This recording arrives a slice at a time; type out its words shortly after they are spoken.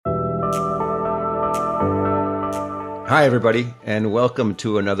Hi, everybody, and welcome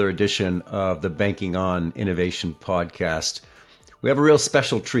to another edition of the Banking on Innovation podcast. We have a real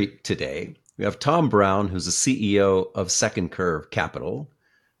special treat today. We have Tom Brown, who's the CEO of Second Curve Capital.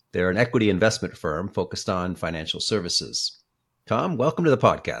 They're an equity investment firm focused on financial services. Tom, welcome to the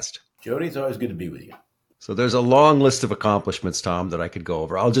podcast. Jody, it's always good to be with you. So there's a long list of accomplishments, Tom, that I could go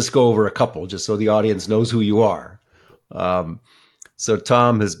over. I'll just go over a couple just so the audience knows who you are. So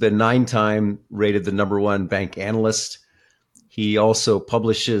Tom has been 9-time rated the #1 bank analyst. He also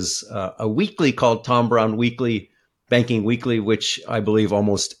publishes a weekly called Tom Brown Weekly, Banking Weekly, which I believe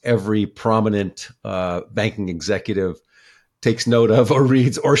almost every prominent banking executive takes note of or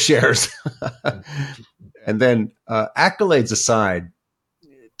reads or shares. And then accolades aside,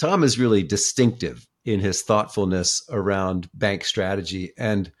 Tom is really distinctive in his thoughtfulness around bank strategy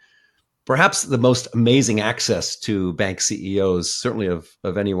and perhaps the most amazing access to bank CEOs, certainly of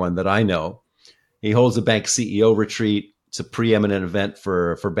anyone that I know. He holds a bank CEO retreat. It's a preeminent event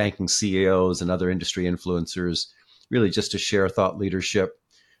for banking CEOs and other industry influencers, really just to share thought leadership.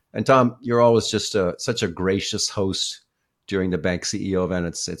 And Tom, you're always just such a gracious host during the bank CEO event.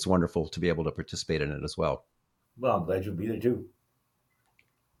 It's wonderful to be able to participate in it as well. Well, I'm glad you'll be there too.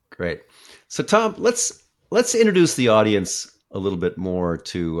 Great. So Tom, let's introduce the audience a little bit more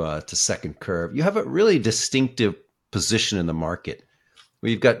to Second Curve. You have a really distinctive position in the market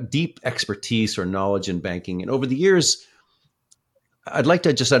where you've got deep expertise or knowledge in banking. And over the years, I'd like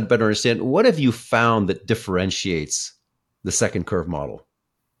to just better understand, what have you found that differentiates the Second Curve model?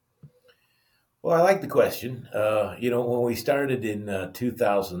 Well, I like the question. When we started in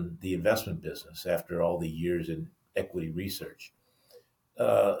 2000, the investment business, after all the years in equity research,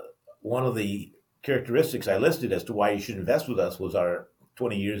 one of the characteristics I listed as to why you should invest with us was our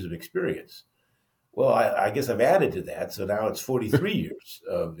 20 years of experience. Well, I guess I've added to that. So now it's 43 years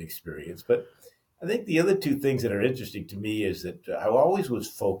of experience. But I think the other two things that are interesting to me is that I always was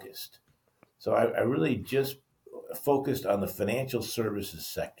focused. So I really just focused on the financial services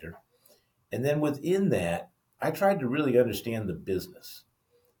sector. And then within that, I tried to really understand the business.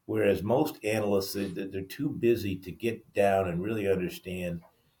 Whereas most analysts, they're too busy to get down and really understand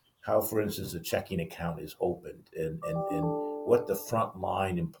how, for instance, a checking account is opened and what the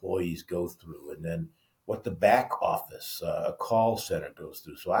frontline employees go through, and then what the back office, a call center goes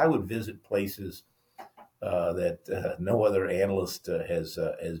through. So I would visit places that no other analyst has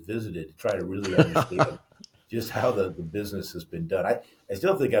visited to try to really understand just how the business has been done. I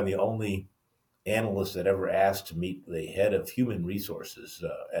still think I'm the only analyst that ever asked to meet the head of human resources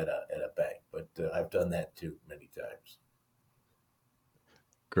at a bank, but I've done that too many times.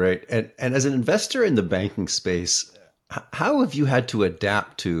 Great. And as an investor in the banking space, how have you had to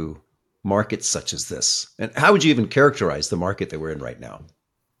adapt to markets such as this? And how would you even characterize the market that we're in right now?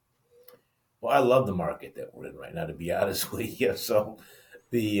 Well, I love the market that we're in right now, to be honest with you. So,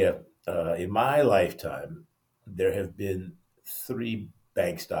 the in my lifetime, there have been 3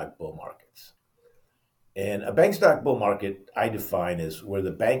 bank stock bull markets. And a bank stock bull market I define as where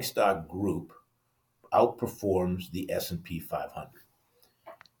the bank stock group outperforms the S&P 500.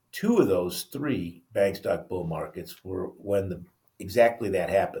 2 of those 3 bank stock bull markets were when exactly that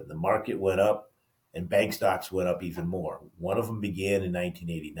happened. The market went up and bank stocks went up even more. One of them began in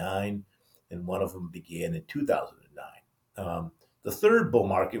 1989 and one of them began in 2009. The third bull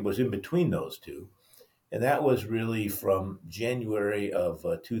market was in between those two, and that was really from January of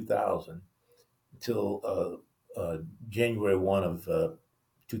 2000 until January 1 of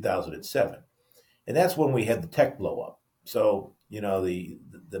 2007. And that's when we had the tech blow up. So,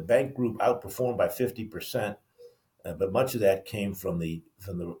 the bank group outperformed by 50%, but much of that came from the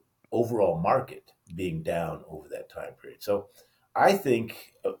overall market being down over that time period. So I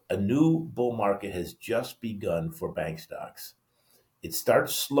think a new bull market has just begun for bank stocks. It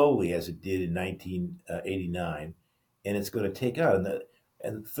starts slowly, as it did in 1989, and it's going to take on.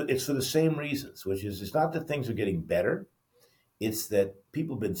 It's for the same reasons, which is it's not that things are getting better. It's that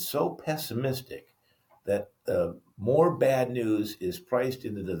people have been so pessimistic that more bad news is priced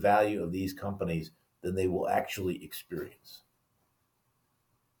into the value of these companies than they will actually experience.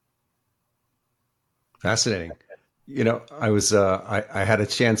 Fascinating. I had a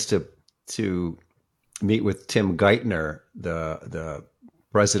chance to meet with Tim Geithner, the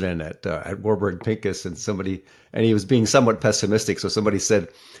president at Warburg Pincus, and he was being somewhat pessimistic. So somebody said,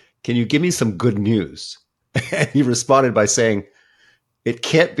 "Can you give me some good news?" And he responded by saying, "It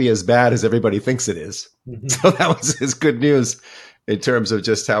can't be as bad as everybody thinks it is." Mm-hmm. So that was his good news in terms of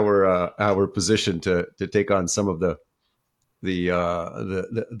just how we're positioned to take on some of the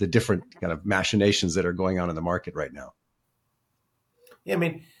different kind of machinations that are going on in the market right now. Yeah, I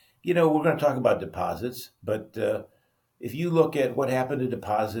mean, we're going to talk about deposits, but if you look at what happened to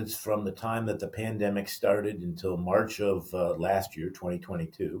deposits from the time that the pandemic started until March of last year,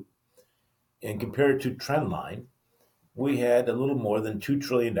 2022, and compare it to trend line, we had a little more than $2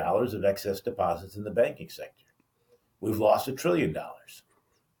 trillion of excess deposits in the banking sector. We've lost $1 trillion.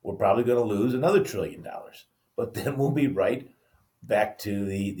 We're probably going to lose another $1 trillion, but then we'll be right back to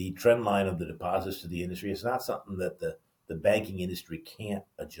the trend line of the deposits to the industry. It's not something that the banking industry can't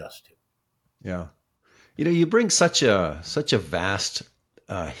adjust to. Yeah. You bring such a vast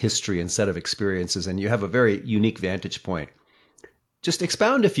history and set of experiences, and you have a very unique vantage point. Just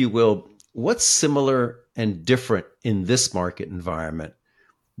expound, if you will, what's similar and different in this market environment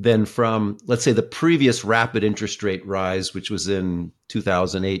than from, let's say, the previous rapid interest rate rise, which was in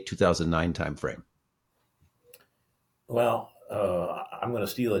 2008, 2009 timeframe. Well, I'm going to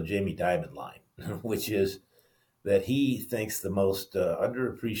steal a Jamie Dimon line, which is that he thinks the most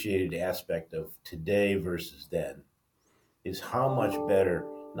underappreciated aspect of today versus then is how much better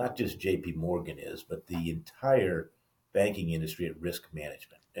not just JP Morgan is, but the entire banking industry at risk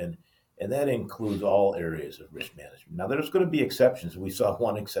management. And that includes all areas of risk management. Now, there's going to be exceptions. We saw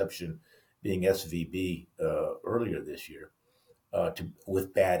one exception being SVB earlier this year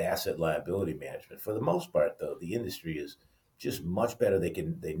with bad asset liability management. For the most part, though, the industry is just much better.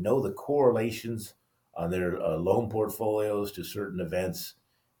 They know the correlations on their loan portfolios to certain events,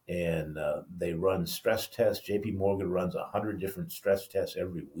 and they run stress tests. J.P. Morgan runs 100 different stress tests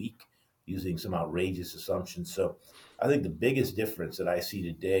every week using some outrageous assumptions. So, I think the biggest difference that I see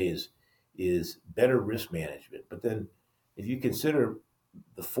today is better risk management. But then, if you consider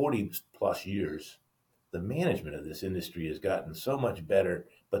the 40 plus years, the management of this industry has gotten so much better,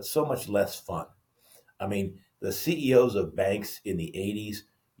 but so much less fun. I mean, the CEOs of banks in the 80s,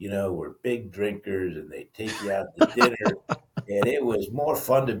 were big drinkers and they take you out to dinner. And it was more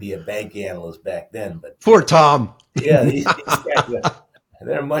fun to be a bank analyst back then. But Poor Tom. yeah, these guys,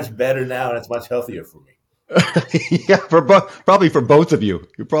 they're much better now and it's much healthier for me. Yeah, probably for both of you.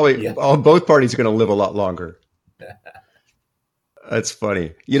 You probably Yeah. both parties are going to live a lot longer. That's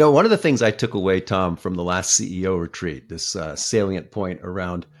funny. One of the things I took away, Tom, from the last CEO retreat, this salient point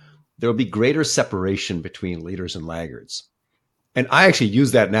around there will be greater separation between leaders and laggards. And I actually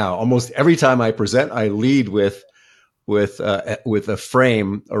use that now. Almost every time I present, I lead with a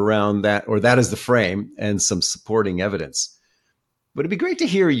frame around that, or that is the frame, and some supporting evidence. But it'd be great to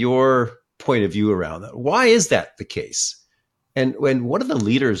hear your point of view around that. Why is that the case? And what are the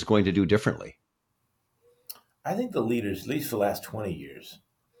leaders going to do differently? I think the leaders, at least for the last 20 years,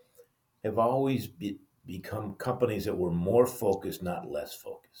 have always become companies that were more focused, not less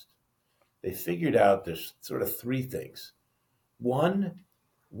focused. They figured out there's sort of three things. One,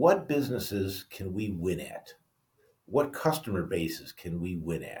 what businesses can we win at? What customer bases can we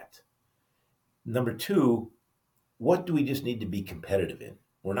win at? Number two, what do we just need to be competitive in?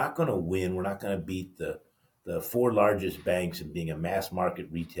 We're not going to win. We're not going to beat the four largest banks in being a mass market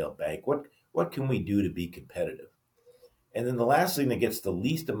retail bank. What can we do to be competitive? And then the last thing that gets the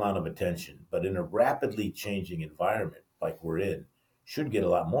least amount of attention, but in a rapidly changing environment like we're in, should get a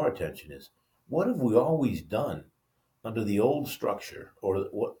lot more attention is what have we always done under the old structure, or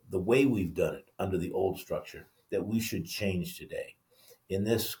what the way we've done it under the old structure, that we should change today in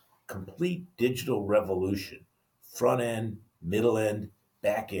this complete digital revolution, front end, middle end,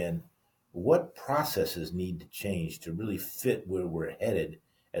 back end. What processes need to change to really fit where we're headed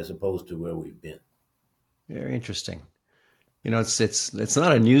as opposed to where we've been? Very interesting. It's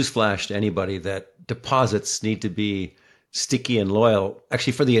not a newsflash to anybody that deposits need to be sticky and loyal,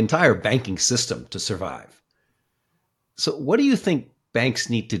 actually, for the entire banking system to survive. So, what do you think banks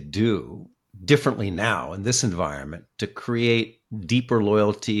need to do differently now in this environment to create deeper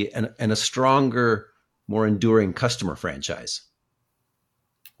loyalty and a stronger, more enduring customer franchise?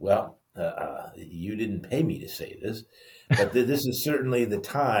 Well, you didn't pay me to say this, but this is certainly the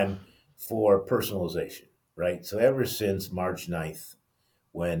time for personalization, right? So ever since March 9th,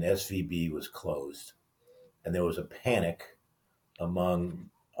 when SVB was closed and there was a panic among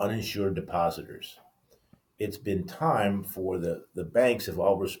uninsured depositors, it's been time for the banks have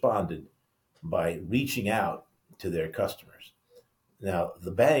all responded by reaching out to their customers. Now,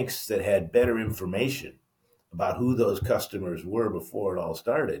 the banks that had better information about who those customers were before it all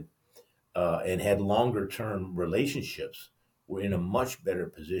started and had longer term relationships were in a much better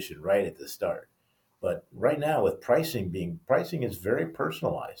position right at the start. But right now, with pricing is very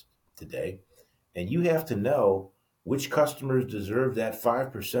personalized today, and you have to know which customers deserve that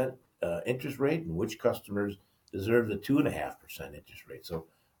 5% interest rate and which customers deserve the 2.5% interest rate. So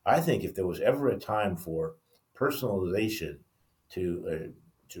I think if there was ever a time for personalization to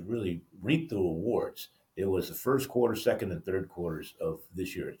really reap the rewards, It was the first quarter, second, and third quarters of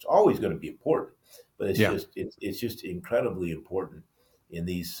this year. It's always going to be important, but Yeah. it's just incredibly important in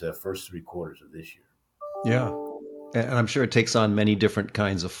these first three quarters of this year. Yeah. And I'm sure it takes on many different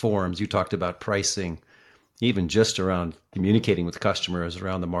kinds of forms. You talked about pricing, even just around communicating with customers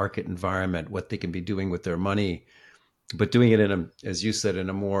around the market environment, what they can be doing with their money, but doing it in a, as you said,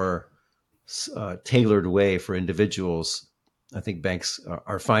 in a more tailored way for individuals. I think banks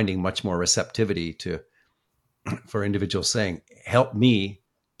are finding much more receptivity to for individuals saying, "Help me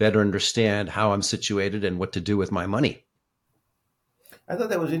better understand how I'm situated and what to do with my money." I thought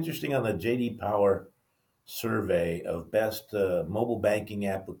that was interesting on the JD Power survey of best mobile banking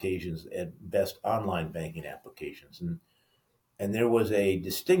applications and best online banking applications, and there was a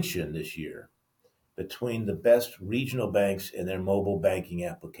distinction this year between the best regional banks and their mobile banking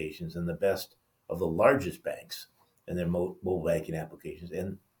applications and the best of the largest banks and their mobile banking applications.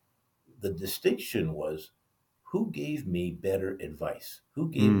 And the distinction was who gave me better advice, who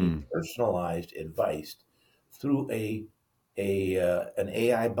gave me Mm. personalized advice through a an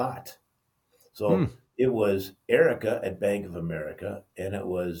AI bot. Mm. So it was Erica at Bank of America, and it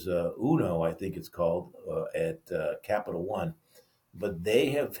was Uno, I think it's called, at Capital One. But they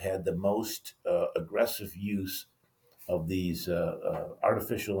have had the most aggressive use of these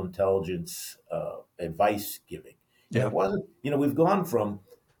artificial intelligence advice giving. And it Yeah. wasn't, we've gone from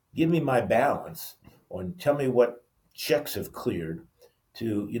give me my balance or tell me what checks have cleared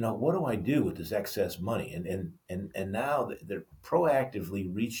to, what do I do with this excess money? And now they're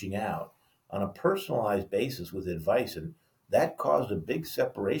proactively reaching out on a personalized basis with advice. And that caused a big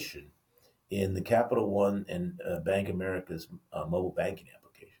separation in the Capital One and Bank America's mobile banking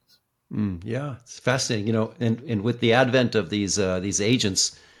applications. Mm. Yeah, it's fascinating. And with the advent of these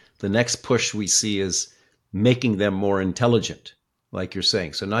agents, the next push we see is making them more intelligent, like you're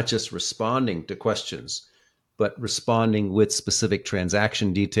saying. So not just responding to questions, but responding with specific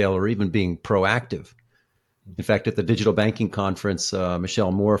transaction detail or even being proactive. In fact, at the digital banking conference,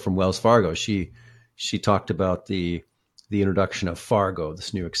 Michelle Moore from Wells Fargo, she talked about the introduction of Fargo,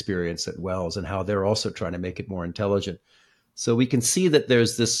 this new experience at Wells, and how they're also trying to make it more intelligent. So we can see that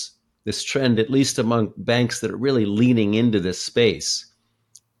there's this trend, at least among banks, that are really leaning into this space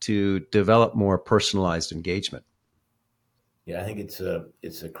to develop more personalized engagement. Yeah, I think it's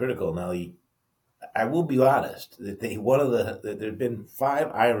a critical. Now, I will be honest that there've been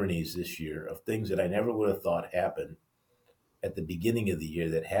five ironies this year of things that I never would have thought happened at the beginning of the year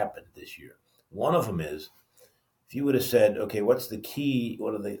that happened this year. One of them is if you would have said, okay, what's the key?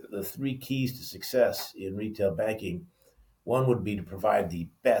 What are the three keys to success in retail banking? One would be to provide the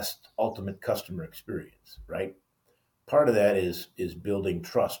best ultimate customer experience, right? Part of that is building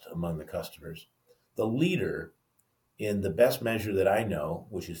trust among the customers. The leader in the best measure that I know,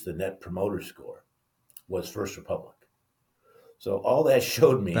 which is the Net Promoter Score, was First Republic. So all that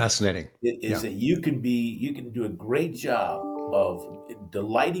showed me Fascinating. is Yeah. that you can do a great job of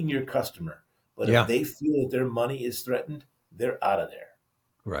delighting your customer, but if Yeah. they feel that their money is threatened, they're out of there.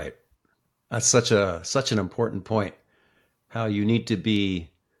 Right. That's such an important point. How you need to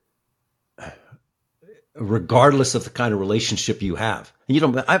be, regardless of the kind of relationship you have.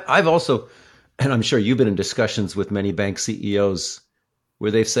 And I've also, and I'm sure you've been in discussions with many bank CEOs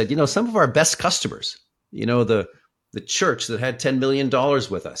where they've said, some of our best customers, the church that had $10 million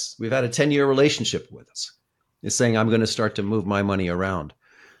with us, we've had a 10-year relationship with us, is saying, I'm going to start to move my money around.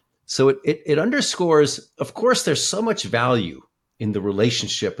 So it underscores, of course, there's so much value in the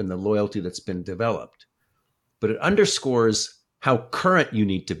relationship and the loyalty that's been developed, but it underscores how current you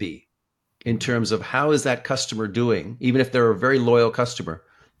need to be in terms of how is that customer doing, even if they're a very loyal customer,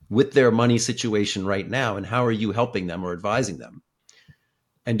 with their money situation right now, and how are you helping them or advising them?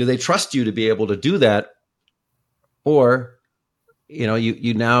 And do they trust you to be able to do that? Or,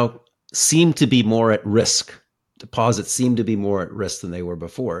 you now seem to be more at risk. Deposits seem to be more at risk than they were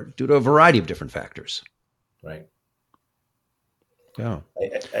before due to a variety of different factors. Right. Yeah.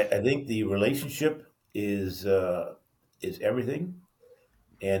 I think the relationship is everything.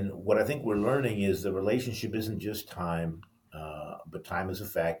 And what I think we're learning is the relationship isn't just time, but time is a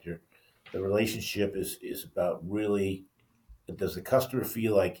factor. The relationship is about really does the customer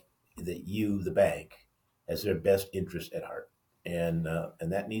feel like that you, the bank, has their best interest at heart, and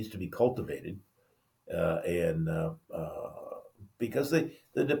that needs to be cultivated. And because the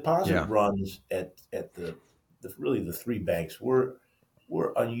deposit Yeah. runs at the really the three banks were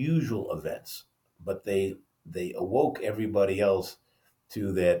unusual events, but they awoke everybody else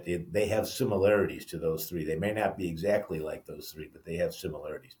to that they have similarities to those three. They may not be exactly like those three, but they have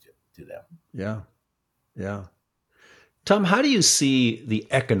similarities to them. Yeah. Yeah. Tom, how do you see the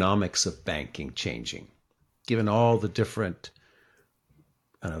economics of banking changing? given all the different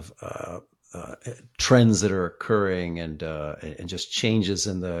kind of trends that are occurring and just changes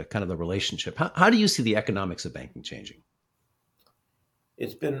in the kind of the relationship. How do you see the economics of banking changing?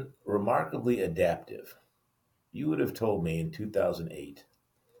 It's been remarkably adaptive. You would have told me in 2008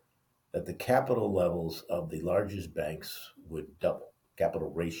 that the capital levels of the largest banks would double, capital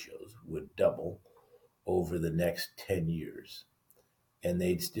ratios would double over the next 10 years, and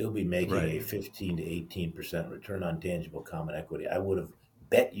they'd still be making Right. a 15 to 18% return on tangible common equity. I would have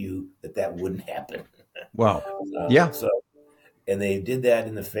bet you that that wouldn't happen. Wow. Yeah. So, and they did that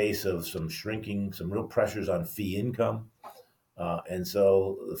in the face of some shrinking, some real pressures on fee income. And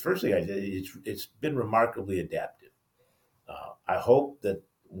so the first thing I did, it's been remarkably adaptive. I hope that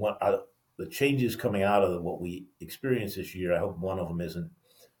the changes coming out of what we experienced this year, I hope one of them isn't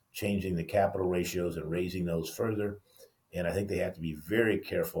changing the capital ratios and raising those further. And I think they have to be very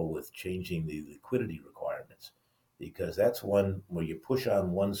careful with changing the liquidity requirements because that's one where you push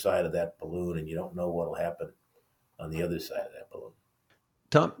on one side of that balloon and you don't know what will happen on the other side of that balloon.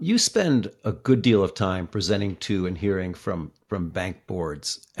 Tom, you spend a good deal of time presenting to and hearing from bank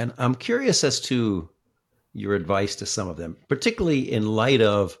boards, and I'm curious as to your advice to some of them, particularly in light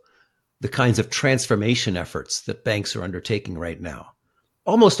of the kinds of transformation efforts that banks are undertaking right now.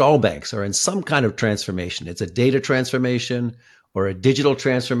 Almost all banks are in some kind of transformation. It's a data transformation or a digital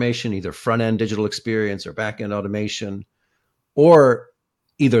transformation, either front end digital experience or back end automation, or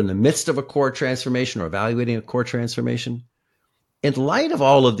either in the midst of a core transformation or evaluating a core transformation. In light of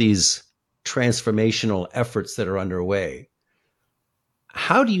all of these transformational efforts that are underway,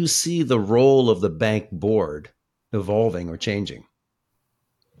 how do you see the role of the bank board evolving or changing?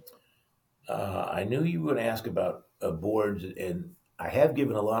 I knew you were going to ask about boards, and I have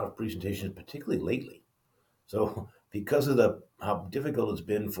given a lot of presentations, particularly lately. So, because of the how difficult it's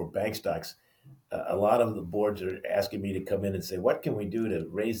been for bank stocks, a lot of the boards are asking me to come in and say, "What can we do to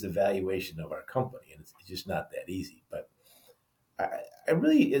raise the valuation of our company?" And it's just not that easy. But I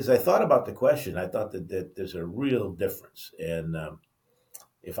really, as I thought about the question, I thought that there's a real difference. And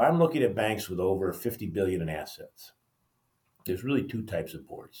if I'm looking at banks with over 50 billion in assets, there's really two types of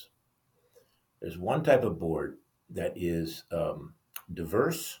boards. There's one type of board that is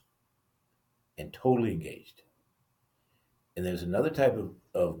diverse and totally engaged. And there's another type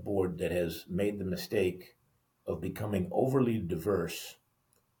of board that has made the mistake of becoming overly diverse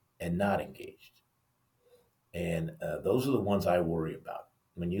and not engaged. And those are the ones I worry about.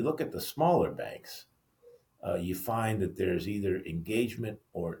 When you look at the smaller banks, you find that there's either engagement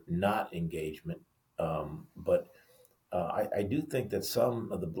or not engagement. But I do think that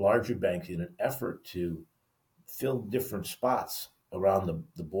some of the larger banks, in an effort to fill different spots around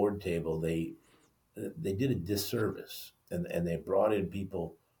the board table, they did a disservice and they brought in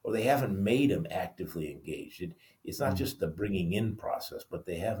people or they haven't made them actively engaged. It's not Mm. just the bringing in process, but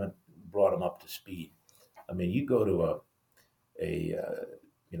they haven't brought them up to speed. I mean, you go to a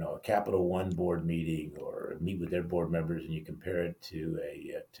Capital One board meeting or meet with their board members, and you compare it to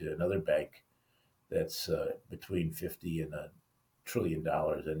another bank that's between 50 and $1 trillion,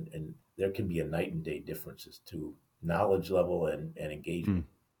 and there can be a night and day differences to knowledge level and Mm. engagement.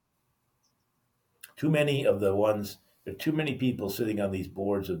 Too many of the ones There are too many people sitting on these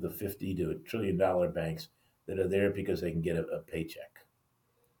boards of the 50 to $1 trillion banks that are there because they can get a paycheck,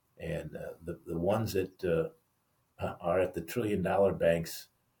 and the ones that are at the $1 trillion banks,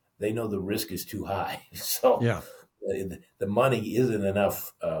 they know the risk is too high. So Yeah. the money isn't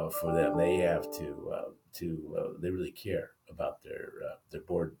enough for them. They have they really care about their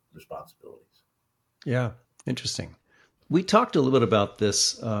board responsibilities. Yeah. Interesting. We talked a little bit about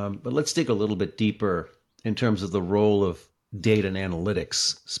this, but let's dig a little bit deeper in terms of the role of data and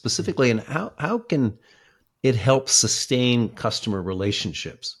analytics specifically, and how can it help sustain customer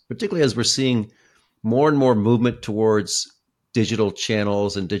relationships, particularly as we're seeing more and more movement towards digital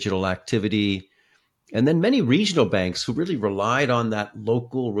channels and digital activity. And then many regional banks who really relied on that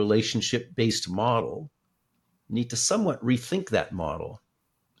local relationship based model need to somewhat rethink that model.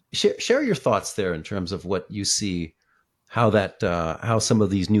 Share your thoughts there in terms of what you see, how some of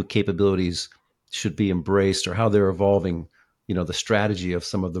these new capabilities should be embraced or how they're evolving, the strategy of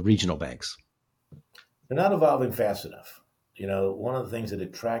some of the regional banks. They're not evolving fast enough. One of the things that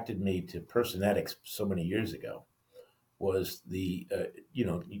attracted me to Personetics so many years ago was the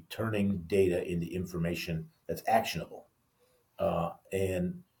turning data into information that's actionable.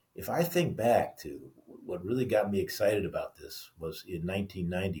 And if I think back to what really got me excited about this was in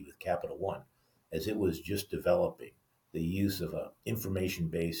 1990 with Capital One, as it was just developing the use of a information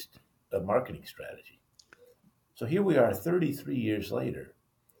based marketing strategy. So here we are 33 years later,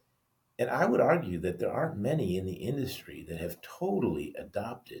 And I would argue that there aren't many in the industry that have totally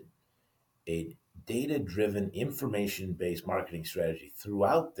adopted a data driven, information based marketing strategy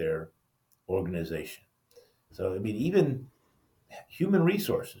throughout their organization. So, I mean, even human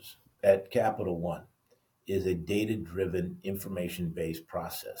resources at Capital One is a data driven, information based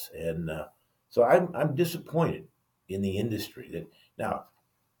process. And so I'm disappointed in the industry that now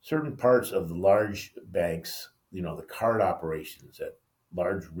certain parts of the large banks, the card operations at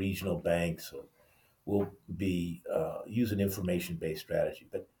large regional banks will be use an information based strategy.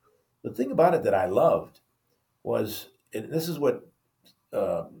 But the thing about it that I loved was, and this is what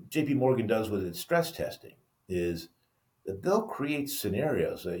J.P. Morgan does with its stress testing, is that they'll create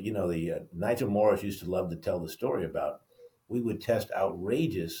scenarios. The Nigel Morris used to love to tell the story about we would test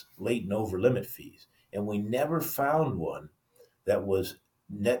outrageous late and over limit fees, and we never found one that was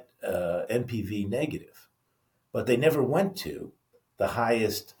net NPV negative. But they never went to the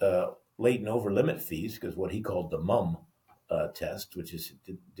highest late and over limit fees because what he called the mum test, which is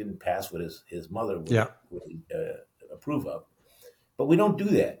didn't pass what his mother Yeah. would approve of. But we don't do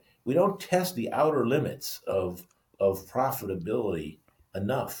that. We don't test the outer limits of profitability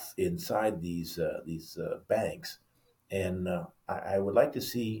enough inside these banks, and I would like to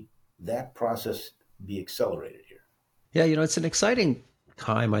see that process be accelerated here. Yeah, it's an exciting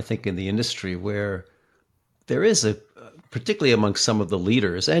time, I think, in the industry where there is particularly amongst some of the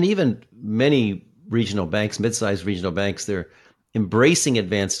leaders and even many regional banks, mid-sized regional banks, they're embracing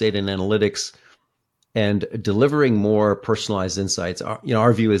advanced data and analytics and delivering more personalized insights.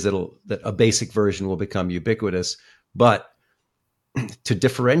 Our view is that a basic version will become ubiquitous, but to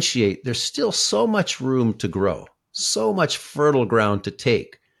differentiate, there's still so much room to grow, so much fertile ground to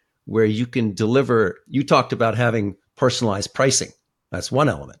take where you can deliver. You talked about having personalized pricing. That's one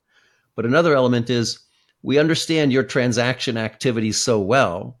element. But another element is we understand your transaction activities so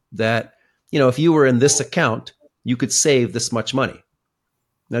well that, if you were in this account, you could save this much money.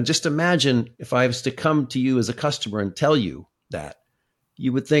 Now, just imagine if I was to come to you as a customer and tell you that,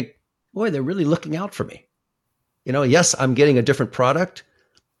 you would think, boy, they're really looking out for me. Yes, I'm getting a different product,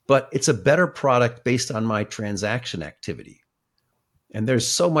 but it's a better product based on my transaction activity. And there's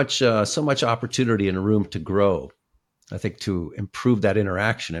so much opportunity and room to grow, I think, to improve that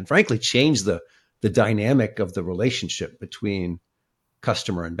interaction and frankly change the dynamic of the relationship between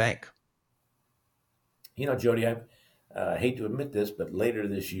customer and bank. Jody, I hate to admit this, but later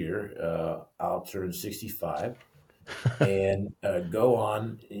this year, I'll turn 65 and go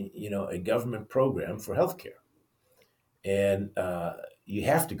on, a government program for healthcare. And you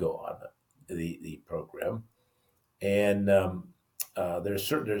have to go on the program. And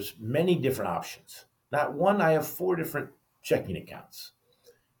there's many different options. Not one, I have four different checking accounts.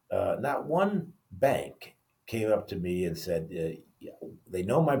 Not one bank came up to me and said, yeah, they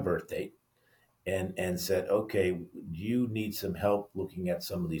know my birth date and said, okay, do you need some help looking at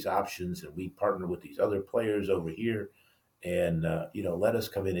some of these options? And we partner with these other players over here, and let us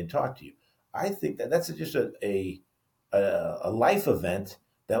come in and talk to you. I think that that's just a life event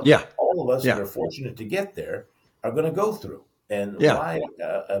that Yeah, all of us that yeah, are fortunate to get there are going to go through. And yeah, why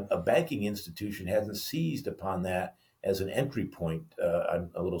a banking institution hasn't seized upon that as an entry point,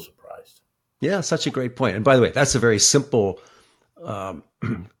 I'm a little surprised. yeah. Such a great point. And by the way, that's a very simple um,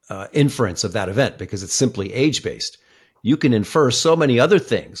 inference of that event because it's simply age based. You can infer so many other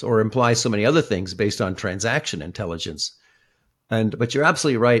things or imply so many other things based on transaction intelligence. But you're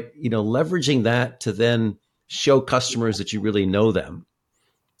absolutely right. Leveraging that to then show customers that you really know them,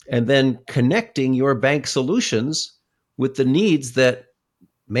 and then connecting your bank solutions with the needs that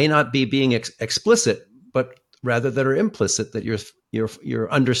may not be being explicit, but rather that are implicit that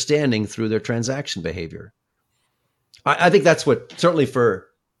you're understanding through their transaction behavior. I think that's what certainly for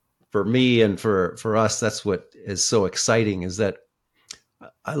me and for us, that's what is so exciting is that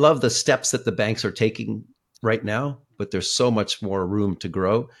I love the steps that the banks are taking right now, but there's so much more room to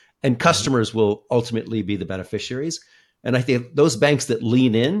grow. And Mhm. customers will ultimately be the beneficiaries. And I think those banks that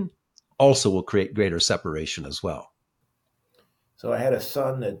lean in also will create greater separation as well. So I had a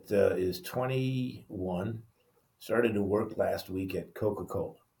son that is 21, started to work last week at Coca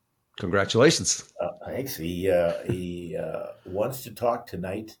Cola. Congratulations. Thanks. He wants to talk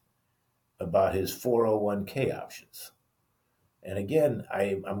tonight about his 401k options. And again,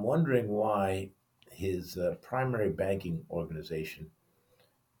 I'm wondering why his primary banking organization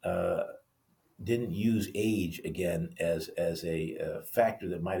uh, didn't use age again as a factor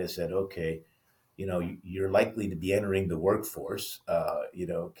that might have said, okay, you're likely to be entering the workforce.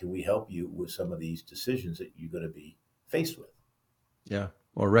 Can we help you with some of these decisions that you're going to be faced with? Yeah.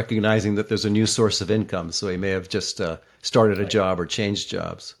 Or recognizing that there's a new source of income. So he may have just started a Right. job or changed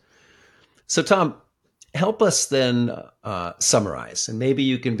jobs. So, Tom, help us then summarize, and maybe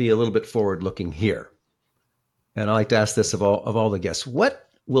you can be a little bit forward looking here. And I like to ask this of all the guests: what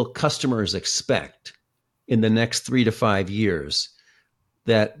will customers expect in the next 3 to 5 years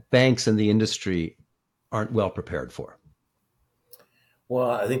that banks and the industry aren't well prepared for?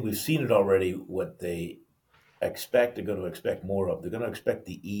 Well, I think we've seen it already. What they expect, they're going to expect more of. They're going to expect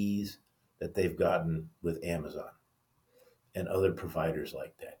the ease that they've gotten with Amazon and other providers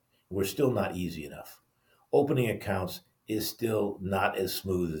like that. We're still not easy enough. Opening accounts is still not as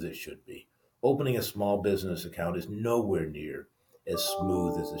smooth as it should be. Opening a small business account is nowhere near as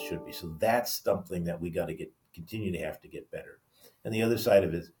smooth as it should be. So that's something that we got to continue to have to get better. And the other side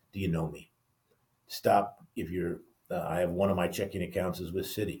of it is, do you know me? Stop. If you're, I have one of my checking accounts is with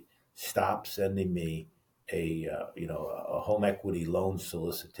Citi. Stop sending me a home equity loan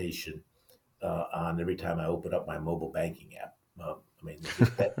solicitation on every time I open up my mobile banking app. I mean,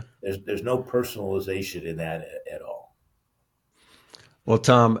 there's no personalization in that at all. Well,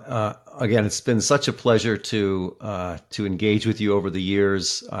 Tom, again, it's been such a pleasure to engage with you over the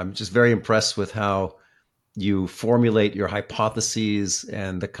years. I'm just very impressed with how you formulate your hypotheses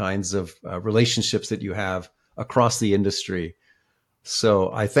and the kinds of relationships that you have across the industry.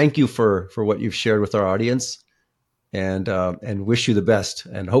 So I thank you for what you've shared with our audience, and wish you the best.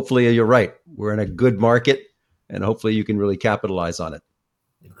 And hopefully you're right. We're in a good market, and hopefully you can really capitalize on it.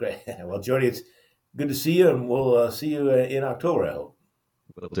 Great. Well, Jody, it's good to see you, and we'll see you in October, I hope.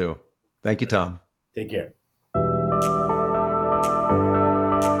 Will do. Thank you, Tom. Take care.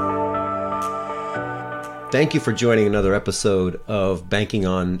 Thank you for joining another episode of Banking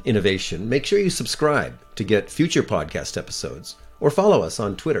on Innovation. Make sure you subscribe to get future podcast episodes, or follow us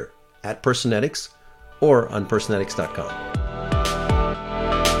on Twitter @Personetics or on Personetics.com.